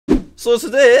So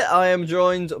today I am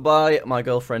joined by my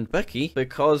girlfriend Becky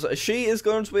because she is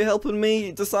going to be helping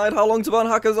me decide how long to ban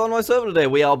hackers on my server today.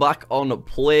 We are back on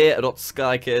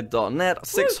play.skykid.net.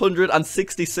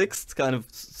 666, it's kind of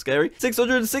scary.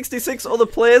 666 other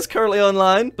players currently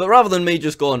online. But rather than me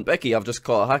just going, Becky, I've just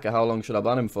caught a hacker, how long should I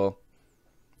ban him for?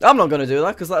 I'm not going to do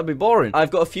that because that would be boring. I've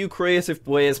got a few creative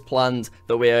ways planned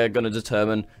that we are going to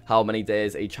determine how many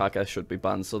days each hacker should be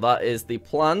banned. So that is the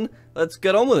plan. Let's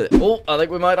get on with it. Oh, I think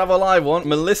we might have a live one.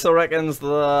 Melissa reckons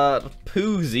that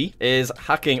Poozy is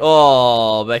hacking.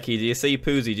 Oh, Becky, do you see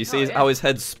Poozy? Do you see how his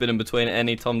head's spinning between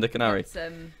any Tom, Dick and Harry? It's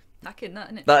hacking, that,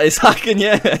 isn't it? That is hacking,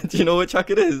 yeah. Do you know which hack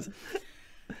it is?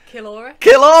 Killora.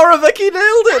 Killora, Becky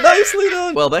nailed it. Nicely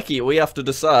done. Well, Becky, we have to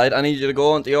decide. I need you to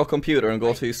go onto your computer and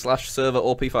go to /server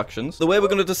OP factions. The way we're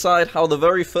going to decide how the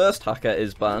very first hacker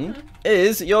is banned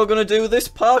is you're going to do this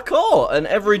parkour, and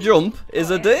every jump is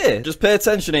a day. Just pay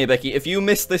attention here, Becky. If you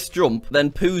miss this jump,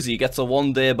 then Poozy gets a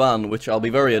 1-day ban, which I'll be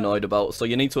very annoyed about. So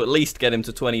you need to at least get him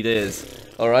to 20 days.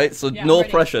 All right? So yeah, no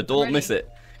pressure. Don't miss it.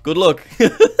 Good luck.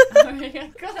 God,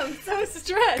 I'm so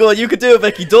stressed. Go on, you can do it,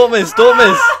 Becky. Don't miss, don't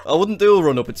miss. I wouldn't do a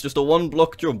run up. It's just a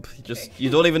 1-block jump. You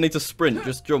don't even need to sprint.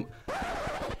 Just jump.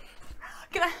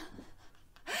 Can I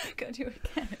do it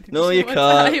again? No, you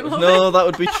can't. No, that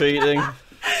would be cheating.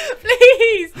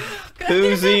 Please.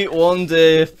 Poozy, 1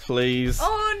 day, please.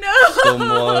 Oh no.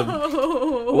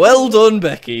 Someone. Well done,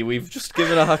 Becky. We've just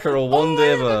given a hacker a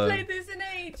 1-day ban. I haven't played this in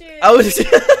ages.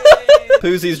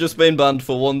 Poozy's just been banned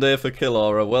for 1 day for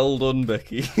Killora. Well done,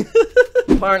 Becky.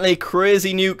 Apparently,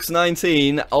 Crazy Nukes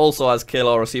 19 also has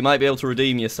Killora, so you might be able to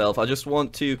redeem yourself. I just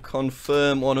want to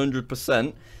confirm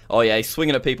 100%. Oh yeah, he's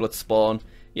swinging at people at spawn.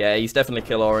 Yeah, he's definitely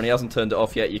Killora, and he hasn't turned it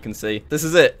off yet, you can see. This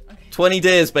is it. Okay. 20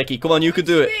 days, Becky. Come on, you can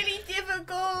do it. It's really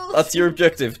difficult. That's your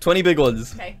objective. 20 big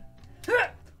ones. Okay.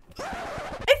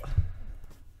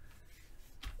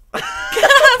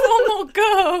 One more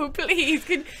go, please.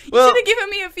 You should have given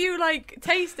me a few, like,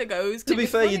 taster goes. To be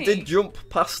fair, you did jump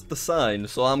past the sign,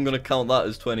 so I'm going to count that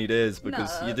as 20 days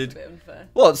because you did. A bit unfair.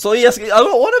 What? So yes, I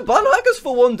don't want to ban hackers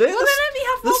for 1 day. Well, then let me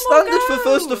have one the standard for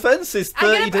first offence is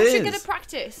 30 days. I'm going to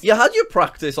practice. You had your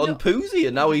practice on Poozy,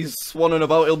 and now he's swanning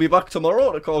about. He'll be back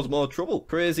tomorrow to cause more trouble.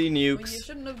 Crazy Nukes. Well, you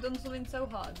shouldn't have done something so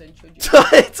hard, then, should you?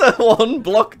 It's a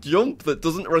 1-block jump that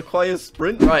doesn't require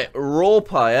sprint. Right,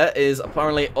 Rawpire is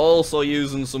apparently also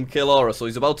using some Killora, so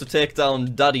he's about to take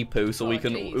down Daddy Poo, so we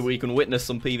can witness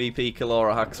some PvP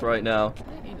Killora hacks right now.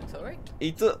 He looks alright.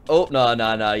 Oh, no,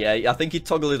 yeah, I think he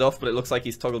toggled it off, but it looks like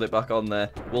he's toggled it back on there.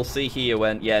 We'll see here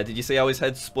when, yeah, did you see how his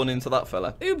head spun into that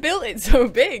fella? Who built it so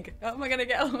big? How am I going to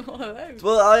get on one of those?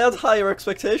 Well, I had higher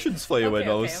expectations for you when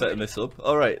I was setting this up.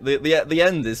 Alright, the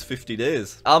end is 50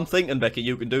 days. I'm thinking, Becky,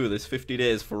 you can do this. 50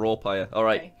 days for Rawpire.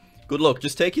 Alright, okay. Good luck.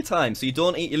 Just take your time, so you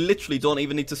literally don't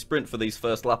even need to sprint for these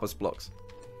first lapis blocks.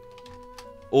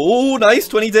 Oh, nice,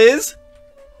 20 days.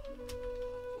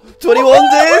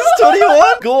 21 days,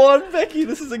 21. Go on, Becky,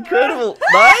 this is incredible.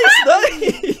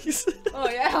 Nice. Oh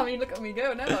yeah, I mean, look at me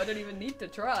go now. I don't even need to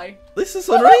try. This is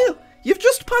unreal. You've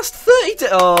just passed 30 days.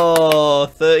 Oh,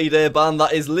 30-day ban.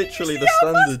 That is literally the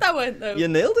standard. How fast that went, though? You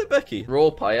nailed it, Becky.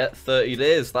 Rawpire, 30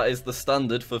 days. That is the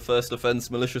standard for first offense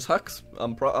malicious hacks.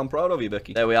 I'm proud of you,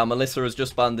 Becky. There we are. Melissa has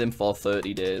just banned him for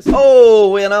 30 days.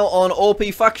 Oh, we are now on OP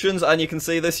factions, and you can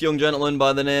see this young gentleman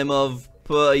by the name of...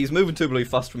 he's moving too bloody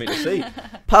fast for me to see.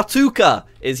 Patuka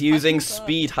is using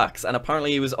speed hacks, and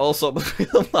apparently he was also...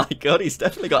 Oh my god, he's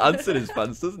definitely got ants in his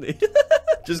pants, doesn't he?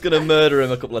 Just gonna murder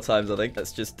him a couple of times, I think.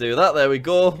 Let's just do that. There we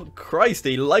go. Christ,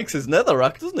 he likes his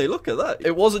netherrack, doesn't he? Look at that.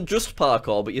 It wasn't just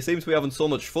parkour, but you seem to be having so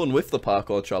much fun with the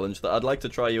parkour challenge that I'd like to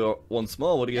try you once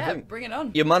more. What do you think? Bring it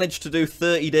on. You managed to do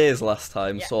 30 days last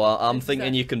time, so I'm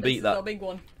thinking you can beat that. This is a big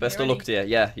one. Best of luck to you.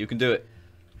 Yeah, you can do it.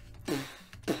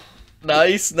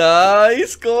 Nice.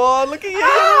 Go on, look at you.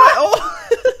 Oh.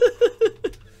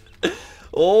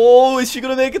 Oh, is she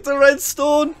gonna make it to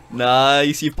redstone?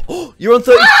 Nice. You're on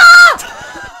 30.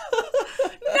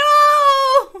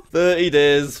 No. 30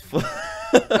 days. I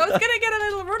was gonna get a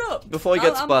little run up. Before he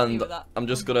gets banned, I'm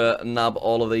just gonna nab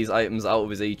all of these items out of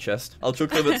his e-chest. I'll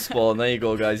chuck them at spawn. There you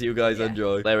go, guys. You guys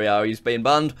enjoy. There we are. He's been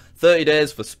banned. 30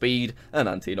 days for speed and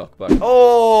anti-knockback.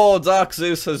 Oh, Dark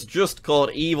Zeus has just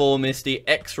caught Evil Misty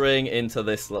X-raying into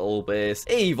this little base.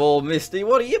 Evil Misty,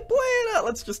 what are you playing at?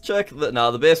 Let's just check that. Now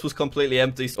the base was completely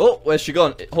empty. Oh, where's she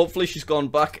gone? Hopefully she's gone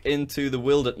back into the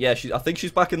wilderness. Yeah, I think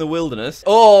she's back in the wilderness.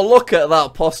 Oh, look at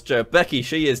that posture. Becky,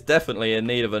 she is definitely in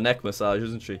need of a neck massage,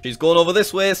 isn't she? She's going over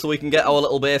this way so we can get our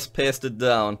little base pasted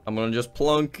down. I'm gonna just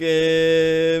plonk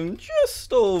him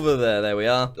just over there. There we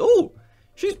are. Oh,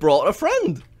 she's brought a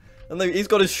friend. And he's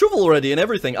got his shovel ready and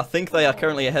everything. I think they are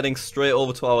currently heading straight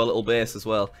over to our little base as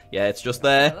well. Yeah, it's just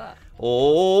there.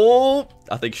 Oh,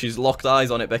 I think she's locked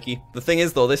eyes on it, Becky. The thing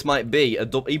is, though, this might be a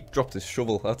he dropped his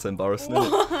shovel. That's embarrassing,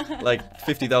 isn't it? Like,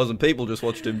 50,000 people just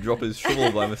watched him drop his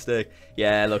shovel by mistake.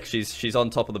 Yeah, look, she's on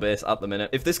top of the base at the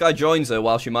minute. If this guy joins her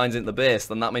while she mines into the base,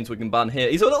 then that means we can ban here.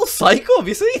 He's a little psycho. Have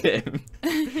you seen him?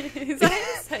 He's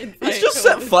just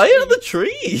set fire to the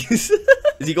trees.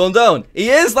 Is he going down? He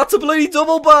is. That's a bloody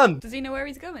double ban. Does he know where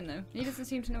he's going, though? He doesn't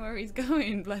seem to know where he's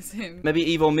going, bless him. Maybe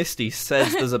Evo Misty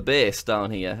says there's a base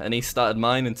down here, and he started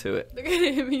mining to it. Look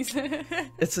at him,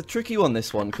 It's a tricky one,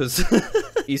 this one, because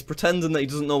he's pretending that he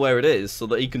doesn't know where it is so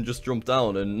that he can just jump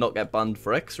down and not get banned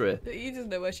for X-ray. He doesn't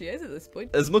know where she is at this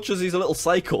point. As much as he's a little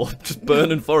psycho, just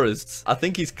burning forests, I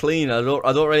think he's clean. I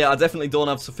definitely don't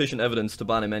have sufficient evidence to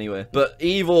ban him anyway. But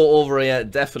Evo over here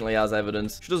definitely has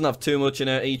evidence. She doesn't have too much in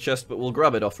her E-chest, but we'll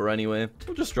grab it off her anyway.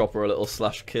 We'll just drop her a little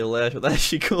slash kill there. There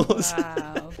she goes.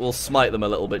 Wow. We'll smite them a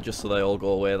little bit just so they all go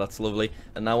away. That's lovely.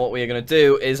 And now what we are going to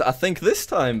do is, I think this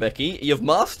time, Becky, you've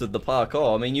mastered the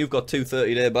parkour. I mean, you've got 2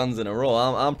 30-day bans in a row.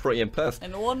 I'm pretty impressed.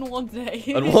 And one day.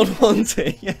 And one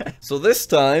day, yeah. So this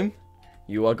time,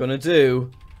 you are going to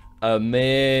do a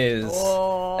maze.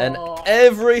 Oh. And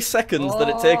every second that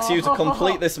it takes you to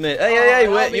complete this maze. Hey,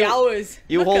 wait. Hours.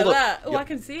 You hold up. That. Oh, I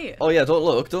can see it. Oh, yeah, don't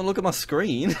look at my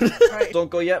screen. Right. Don't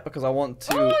go yet because I want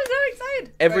to. Oh, I'm so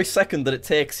excited. Every second that it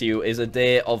takes you is a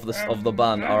day of the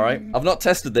ban, alright? I've not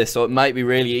tested this, so it might be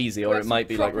really easy or it might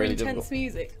be like really difficult. Intense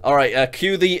music. Alright,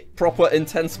 cue the proper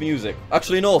intense music.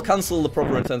 Actually, no, cancel the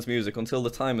proper intense music until the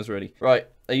timer's ready. Right,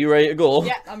 are you ready to go?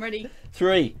 Yeah, I'm ready.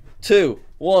 3, 2,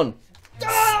 1.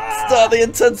 Start the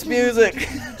intense music.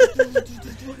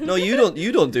 No, you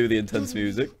don't do the intense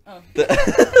music. Oh.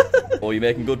 Oh, you're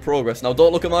making good progress. Now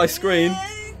don't look at my screen.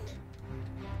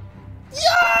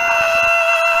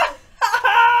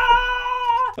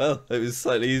 Well, it was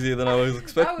slightly easier than I was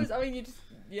expecting. You just,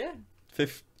 yeah.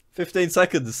 15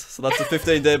 seconds, so that's a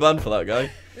 15-day ban for that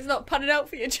guy. It's not padded out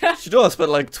for you, Jack. You know, I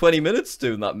spent like 20 minutes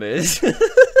doing that maze.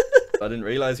 I didn't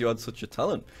realise you had such a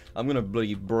talent. I'm going to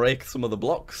bloody break some of the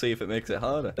blocks, see if it makes it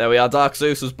harder. There we are, Dark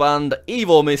Zeus was banned.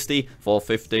 Evo Misty for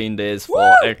 15 days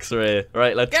for X-ray.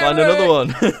 Right, let's find another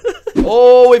one.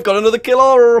 Oh, we've got another Kill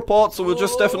Aura report, so we'll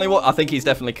just definitely I think he's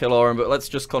definitely Kill Aura, but let's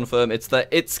just confirm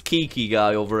it's Kiki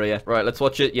guy over here. Right, let's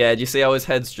watch it. Yeah, do you see how his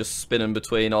head's just spinning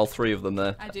between all 3 of them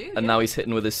there? I do. And now he's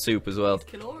hitting with his soup as well. He's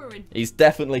Kill Aura-ing. He's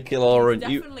definitely Kill Aura.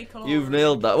 You've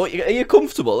nailed that. Are you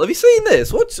comfortable? Have you seen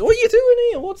this? What are you doing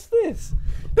here? What's this?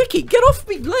 Becky, get off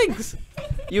me legs!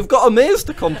 You've got a maze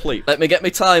to complete. Let me get my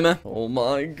timer. Oh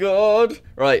my god.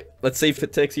 Right, let's see if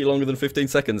it takes you longer than 15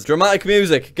 seconds. Dramatic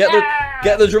music. Get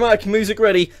the dramatic music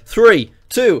ready. 3,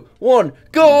 2, 1,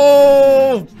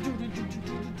 go!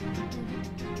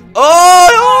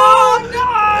 Oh!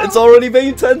 No! It's already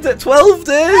been 12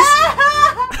 days.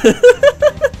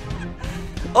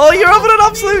 Oh, you're having an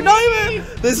absolute nightmare.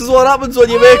 This is what happens when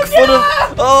you make fun of...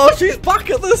 Oh, she's back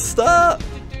at the start.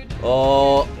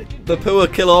 Oh, the poor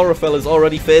Kill Aura fella's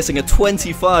already facing a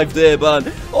 25-day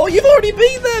ban. Oh, you've already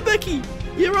been there, Becky.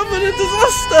 You're having a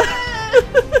disaster.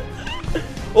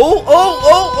 Oh,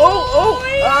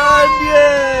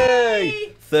 and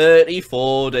yay!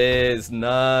 34 days,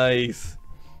 nice.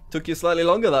 Took you slightly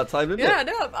longer that time, didn't it? Yeah,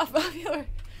 no, I feel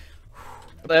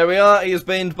There we are, he has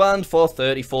been banned for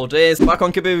 34 days. Back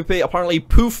on KBVP, apparently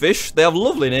Poofish, they have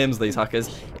lovely names, these hackers,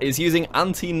 is using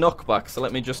anti-knockback. So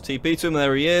let me just TP to him,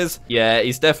 there he is. Yeah,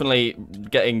 he's definitely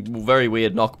getting very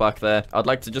weird knockback there. I'd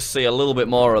like to just see a little bit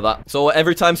more of that. So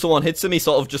every time someone hits him, he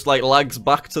sort of just like lags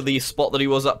back to the spot that he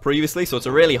was at previously. So it's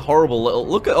a really horrible little,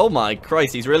 look at, oh my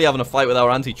Christ, he's really having a fight with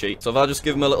our anti-cheat. So if I just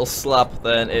give him a little slap,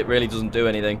 then it really doesn't do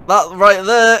anything. That right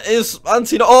there is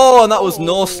oh, and that was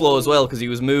no slow as well, because he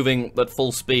was moving at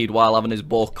full speed while having his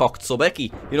bow cocked. So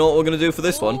Becky, you know what we're going to do for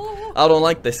this one? I don't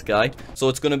like this guy, so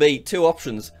it's going to be 2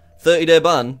 options, 30-day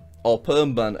ban or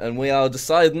perm ban, and we are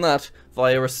deciding that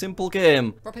via a simple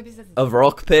game of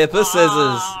rock, paper,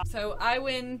 scissors. So I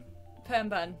win perm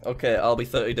ban. Okay, I'll be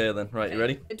 30-day then. Right, you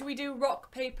ready? Do we do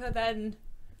rock, paper, then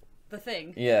the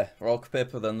thing? Yeah, rock,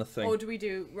 paper, then the thing. Or do we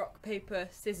do rock, paper,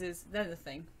 scissors, then the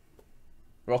thing?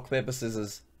 Rock, paper,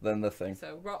 scissors, then the thing.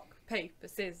 So rock, paper,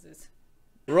 scissors.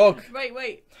 Rock.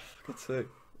 Wait. For God's sake.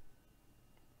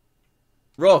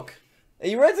 Rock. Are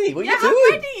you ready? What are you doing?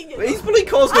 I'm ready. He's bloody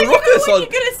causing a ruckus on.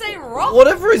 You're gonna say rock.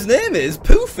 Whatever his name is,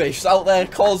 Poofish's out there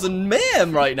causing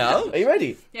mayhem right now. Are you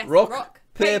ready? Yes. Rock,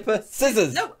 paper,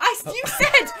 scissors. No, you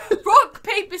said rock,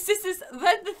 paper, scissors,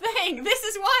 then the thing. This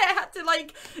is why I had to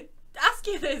like ask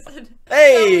you this.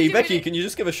 Hey, Becky, can you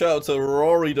just give a shout out to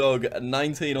Rory Dog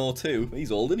 1902?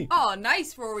 He's old, isn't he? Oh,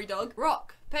 nice, Rory Dog.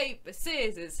 Rock, paper,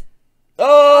 scissors.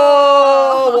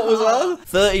 Oh, what was that?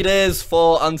 30 days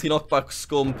for anti-knockback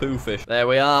scum Poofish. There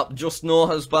we are. Just No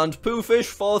has banned Poofish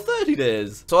for 30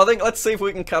 days. So I think let's see if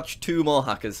we can catch 2 more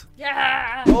hackers.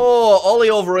 Yeah. Oh, Ollie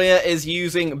over here is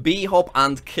using B-Hop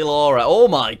and Killora. Oh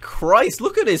my Christ,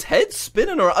 look at his head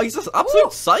spinning around. Oh, he's an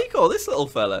absolute psycho, this little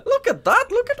fella. Look at that.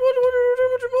 Look at what.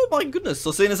 Oh my goodness.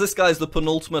 So seeing as this guy's the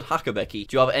penultimate hacker, Becky,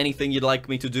 do you have anything you'd like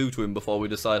me to do to him before we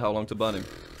decide how long to ban him?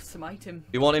 Smite him.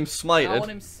 You want him smited? I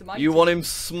want him smited. You want him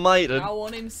smited? I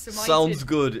want him smited. Sounds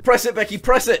good. Press it, Becky,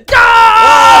 press it!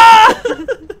 Ah!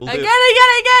 We'll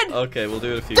Again! Okay, we'll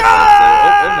do it a few times.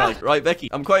 Oh my. Right, Becky,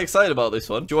 I'm quite excited about this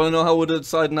one. Do you want to know how we're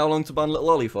deciding how long to ban Little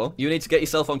Ollie for? You need to get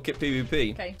yourself on Kit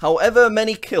PvP. Okay. However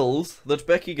many kills that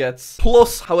Becky gets,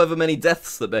 plus however many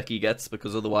deaths that Becky gets,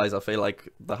 because otherwise I feel like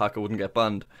the hacker wouldn't get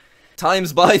banned,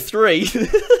 times by 3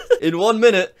 in 1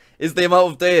 minute is the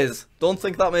amount of days. Don't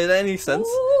think that made any sense,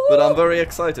 but I'm very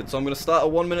excited. So I'm going to start a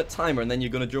 1 minute timer and then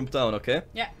you're going to jump down, okay?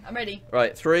 Yeah, I'm ready.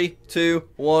 Right, 3, 2,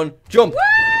 1, jump!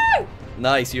 Woo!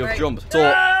 Nice, you have jumped.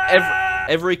 So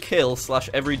every kill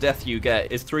 / every death you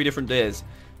get is 3 different days.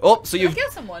 Oh, so you've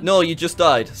killed someone. No, you just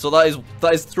died. So that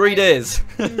is 3 days.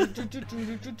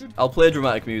 I'll play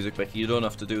dramatic music, Becky. You don't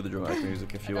have to do the dramatic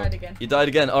music if you want. Died again. You died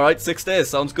again. All right, 6 days.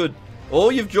 Sounds good. Oh,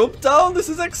 you've jumped down. This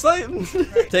is exciting.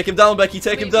 Right. Take him down, Becky.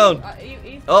 Take him down.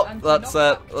 Oh, that's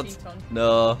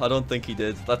no, I don't think he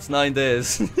did. That's 9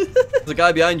 days. There's a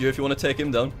guy behind you if you want to take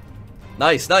him down.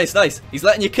 Nice, nice, nice. He's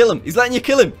letting you kill him. He's letting you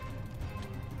kill him.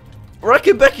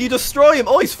 Reckon, Becky, you destroy him.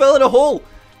 Oh, he's fell in a hole.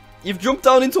 You've jumped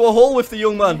down into a hole with the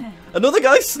young man. Another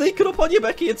guy's sneaking up on you,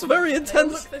 Becky. It's very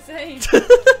intense. They look the same.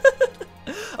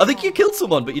 I think you killed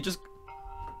someone, but you just...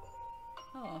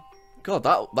 God,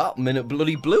 that minute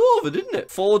bloody blew over, didn't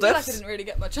it? 4 deaths. I didn't really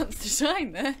get my chance to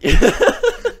shine there.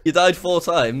 You died 4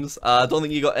 times. I don't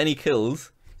think you got any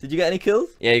kills. Did you get any kills?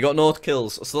 Yeah, you got no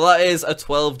kills. So that is a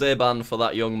 12-day ban for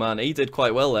that young man. He did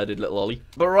quite well there, did Little Ollie.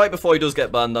 But right before he does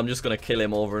get banned, I'm just going to kill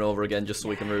him over and over again just so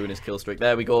we can ruin his kill streak.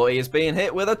 There we go. He is being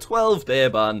hit with a 12-day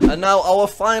ban. And now our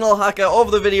final hacker of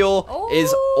the video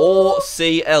is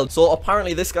OCL. So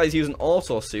apparently this guy's using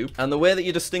Auto Soup. And the way that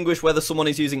you distinguish whether someone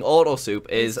is using Auto Soup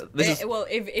is... Well,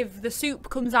 if the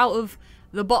soup comes out of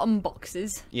the bottom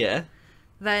boxes... Yeah.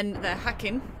 Then they're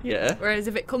hacking. Yeah. Whereas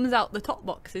if it comes out the top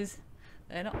boxes...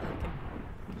 They're not hacking.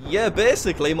 Yeah,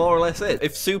 basically, more or less it.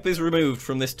 If soup is removed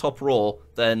from this top row,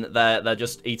 then they're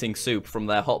just eating soup from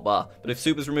their hotbar. But if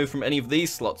soup is removed from any of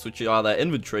these slots, which are their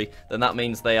inventory, then that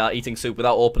means they are eating soup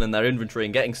without opening their inventory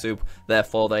and getting soup.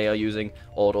 Therefore, they are using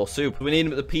auto soup. We need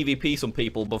him to PvP some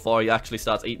people before he actually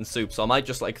starts eating soup, so I might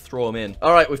just, like, throw him in.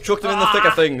 Alright, we've chucked him in the thick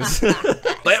of things.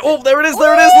 Oh, there it is,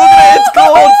 there it is, look at it, it's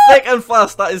going thick and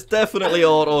fast. That is definitely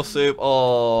auto soup.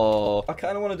 Oh. I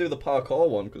kind of want to do the parkour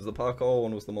one, because the parkour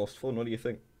one was the most fun. What do you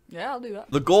think? Yeah, I'll do that.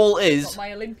 The goal is... Got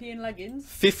my Olympian leggings.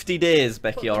 50 days,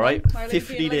 Becky, alright?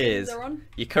 50 days. Are on.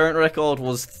 Your current record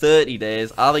was 30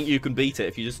 days. I think you can beat it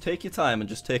if you just take your time and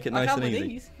just take it nice and easy.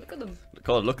 These. Look at them.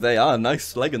 God, look, they are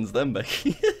nice leggings, them,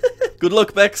 Becky. Good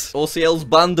luck, Bex. OCL's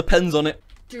ban depends on it.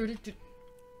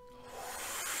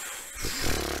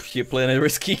 You're playing a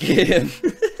risky game.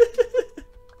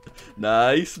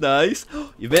 Nice, nice.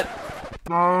 You bit.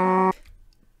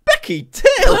 Becky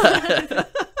Taylor!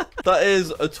 That is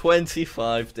a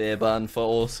 25-day ban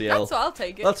for OCL. That's what I'll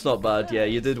take it. That's not bad, yeah,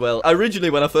 you did well.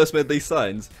 Originally, when I first made these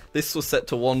signs, this was set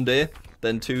to 1 day,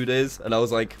 then 2 days, and I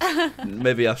was like,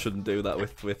 maybe I shouldn't do that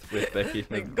with Becky.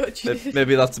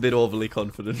 Maybe that's a bit overly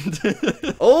confident.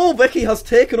 Oh, Becky has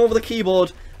taken over the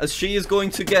keyboard, as she is going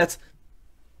to get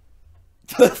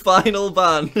the final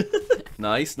ban.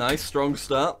 Nice, nice, strong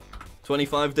start.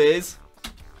 25 days.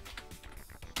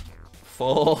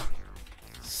 For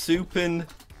Soupin'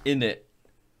 In It.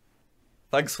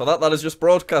 Thanks for that. That is just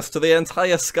broadcast to the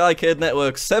entire Skycade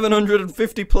network.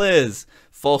 750 plays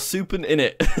for Soupin' In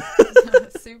It.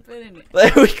 Soupin' In It.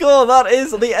 There we go. That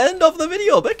is the end of the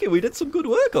video. Becky, we did some good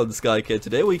work on Skycade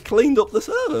today. We cleaned up the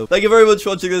server. Thank you very much for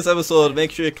watching this episode.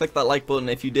 Make sure you click that like button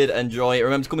if you did enjoy it.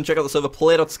 Remember to come and check out the server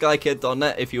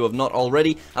play.skycade.net if you have not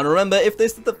already. And remember, if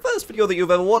this is the first video that you've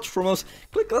ever watched from us,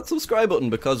 click that subscribe button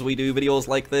because we do videos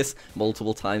like this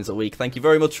multiple times a week. Thank you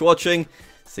very much for watching.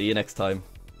 See you next time.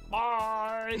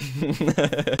 Bye.